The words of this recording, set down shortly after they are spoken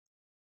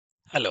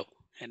Hello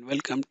and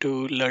welcome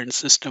to Learn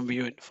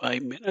SystemVue in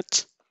 5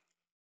 minutes.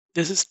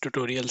 This is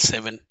tutorial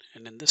 7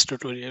 and in this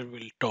tutorial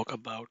we'll talk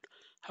about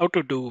how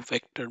to do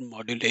vector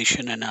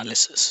modulation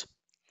analysis.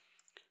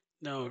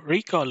 Now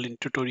recall in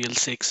tutorial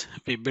 6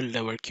 we built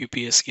our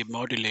QPSK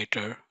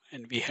modulator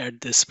and we had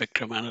this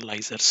spectrum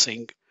analyzer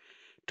sync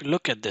to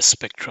look at this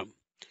spectrum.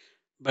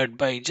 But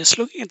by just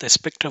looking at the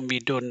spectrum we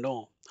don't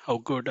know how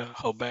good or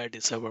how bad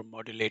is our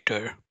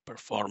modulator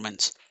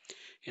performance.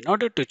 In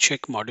order to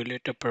check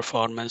modulator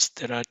performance,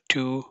 there are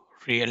two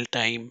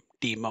real-time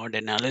DMOD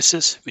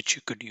analysis which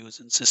you could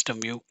use in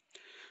SystemVue.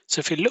 So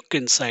if you look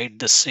inside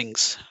the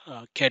sinks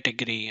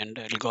category and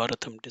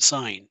algorithm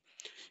design,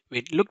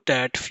 we looked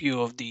at few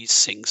of these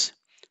sinks.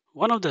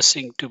 One of the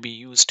sink to be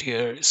used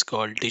here is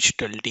called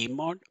digital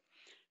DMOD.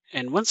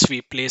 And once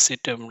we place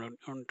it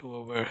onto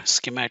our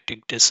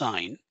schematic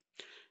design,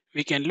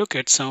 we can look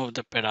at some of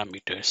the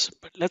parameters.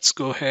 But let's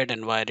go ahead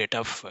and wire it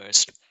up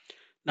first.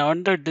 Now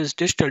under this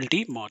digital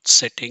DMOD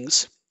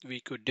settings, we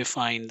could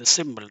define the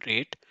symbol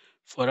rate.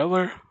 For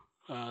our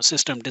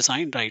system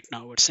design right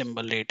now, our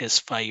symbol rate is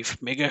 5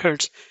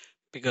 megahertz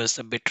because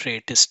the bit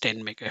rate is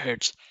 10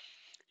 megahertz.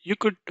 You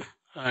could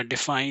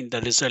define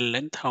the result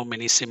length, how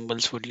many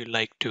symbols would you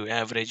like to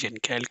average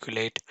and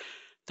calculate.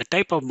 The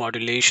type of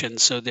modulation,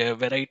 so there are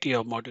a variety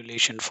of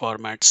modulation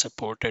formats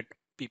supported,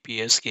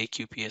 PPSK,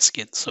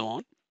 QPSK and so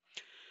on.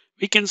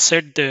 We can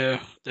set the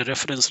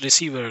reference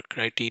receiver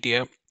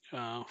criteria.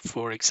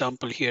 For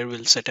example, here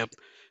we'll set up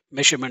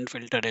measurement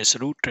filter as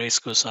root raise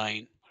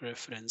cosine,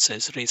 reference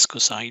as raise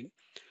cosine.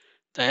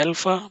 The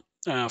alpha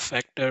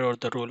factor or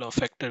the roll-off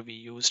factor we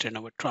used in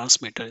our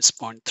transmitter is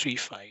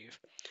 0.35.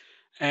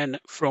 And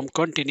from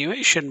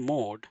continuation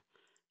mode,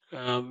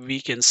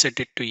 we can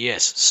set it to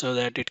yes so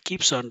that it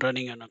keeps on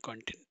running on a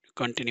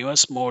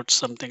continuous mode,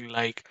 something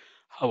like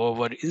how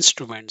our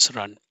instruments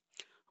run.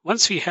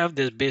 Once we have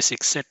this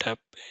basic setup,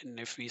 and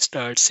if we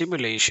start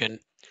simulation,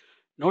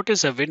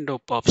 notice a window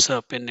pops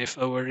up, and if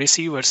our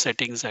receiver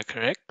settings are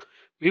correct,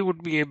 we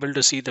would be able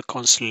to see the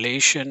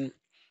constellation,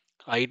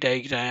 eye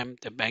diagram,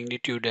 the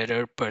magnitude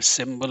error per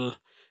symbol,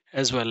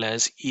 as well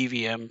as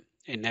EVM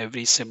in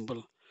every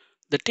symbol.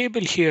 The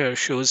table here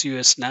shows you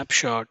a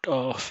snapshot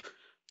of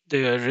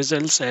the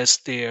results as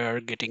they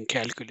are getting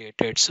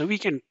calculated. So we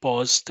can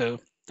pause the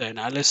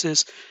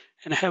analysis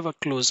and have a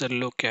closer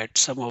look at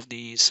some of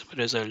these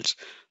results.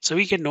 So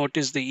we can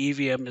notice the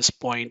EVM is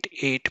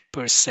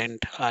 0.8%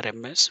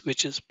 RMS,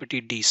 which is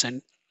pretty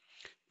decent.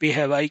 We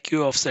have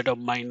IQ offset of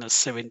minus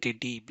 70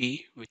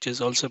 dB, which is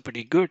also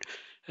pretty good,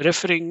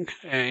 referring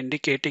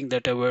indicating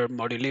that our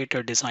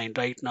modulator design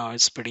right now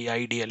is pretty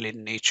ideal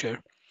in nature.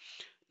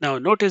 Now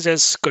notice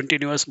as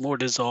continuous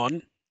mode is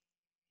on,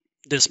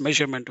 this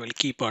measurement will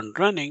keep on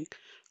running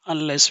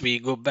unless we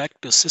go back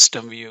to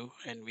system view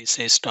and we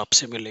say stop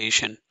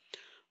simulation.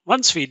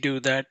 Once we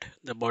do that,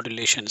 the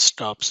modulation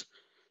stops.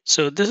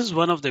 So this is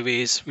one of the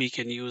ways we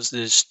can use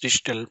this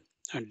digital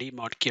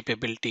DMOD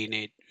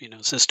capability in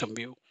a system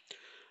view.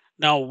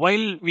 Now,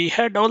 while we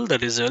had all the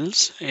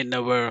results in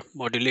our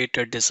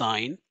modulator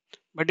design,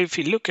 but if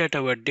we look at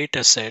our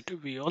data set,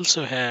 we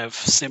also have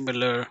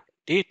similar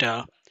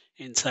data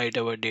inside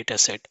our data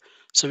set.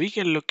 So we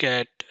can look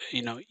at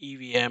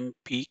EVM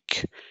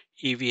peak,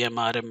 EVM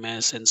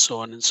RMS, and so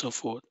on and so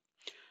forth.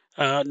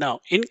 Now,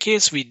 in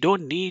case we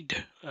don't need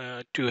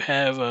to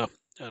have a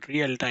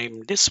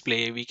real-time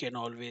display, we can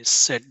always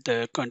set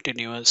the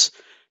continuous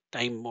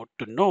time mode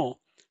to no,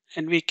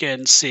 and we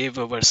can save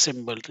our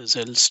symbol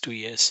results to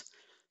yes.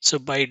 So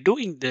by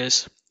doing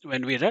this,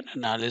 when we run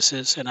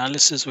analysis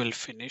will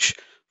finish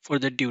for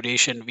the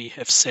duration we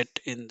have set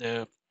in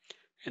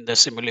the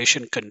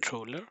simulation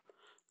controller.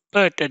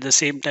 But at the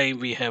same time,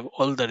 we have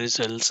all the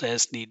results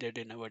as needed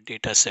in our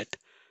data set.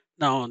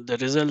 Now, the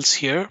results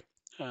here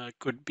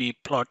could be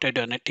plotted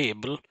on a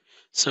table.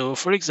 So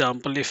for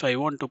example, if I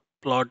want to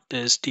plot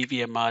this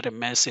DVM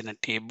RMS in a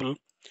table,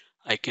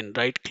 I can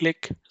right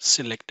click,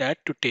 select add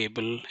to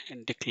table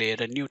and declare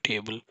a new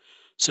table.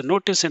 So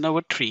notice in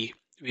our tree,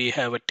 we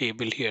have a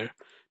table here.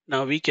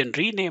 Now we can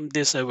rename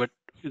this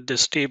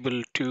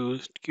table to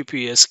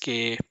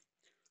QPSK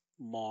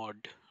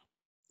mod,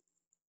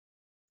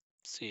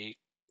 say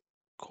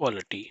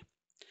quality.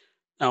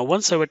 Now,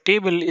 once our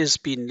table is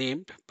been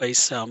named by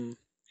some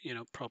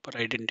proper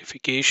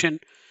identification,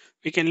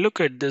 we can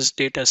look at this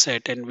data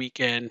set and we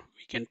can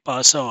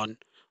pass on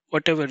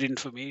whatever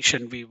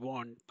information we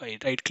want by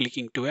right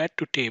clicking to add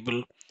to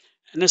table.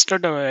 And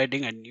instead of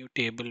adding a new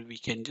table, we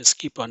can just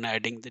keep on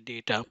adding the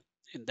data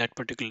in that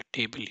particular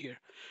table here.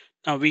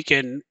 Now we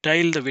can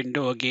tile the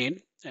window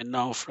again, and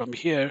now from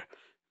here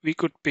we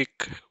could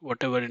pick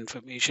whatever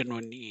information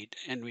we need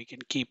and we can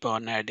keep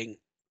on adding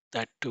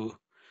that to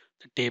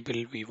the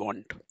table we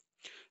want.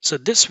 So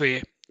this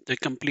way, the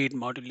complete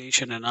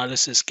modulation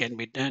analysis can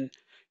be done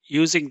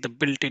using the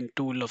built-in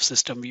tool of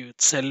SystemVue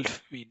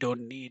itself. We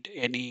don't need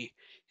any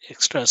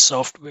extra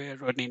software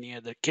or any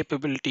other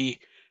capability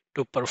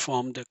to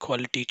perform the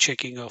quality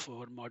checking of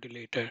our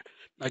modulator.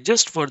 Now,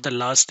 just for the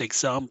last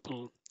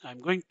example, I'm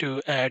going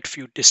to add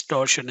few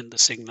distortion in the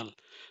signal.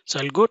 So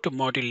I'll go to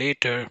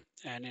modulator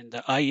And in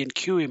the I and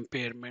Q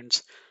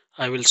impairments,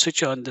 I will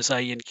switch on this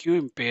I and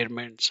Q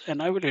impairments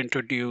and I will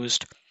introduce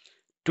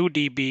 2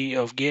 dB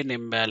of gain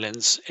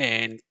imbalance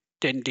and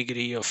 10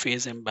 degree of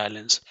phase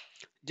imbalance,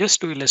 just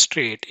to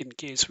illustrate in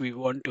case we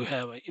want to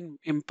have an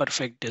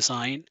imperfect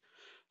design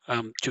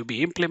to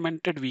be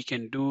implemented, we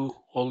can do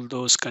all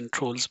those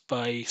controls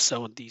by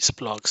some of these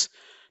blocks.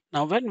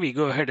 Now, when we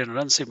go ahead and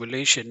run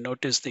simulation,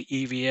 notice the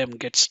EVM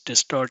gets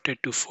distorted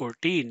to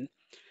 14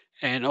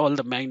 and all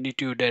the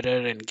magnitude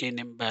error and gain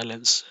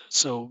imbalance.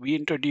 So we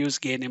introduce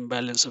gain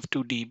imbalance of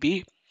 2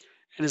 dB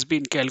and it's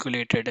been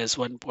calculated as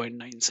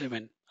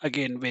 1.97.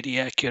 Again, very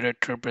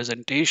accurate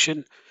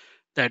representation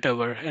that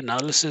our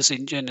analysis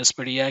engine is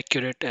pretty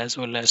accurate, as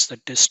well as the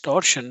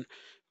distortion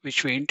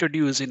which we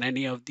introduce in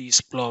any of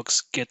these blocks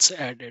gets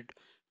added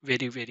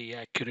very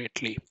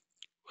accurately.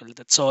 Well,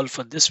 that's all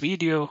for this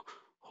video.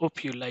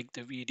 Hope you like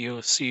the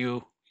video. See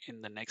you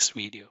in the next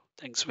video.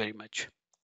 Thanks very much.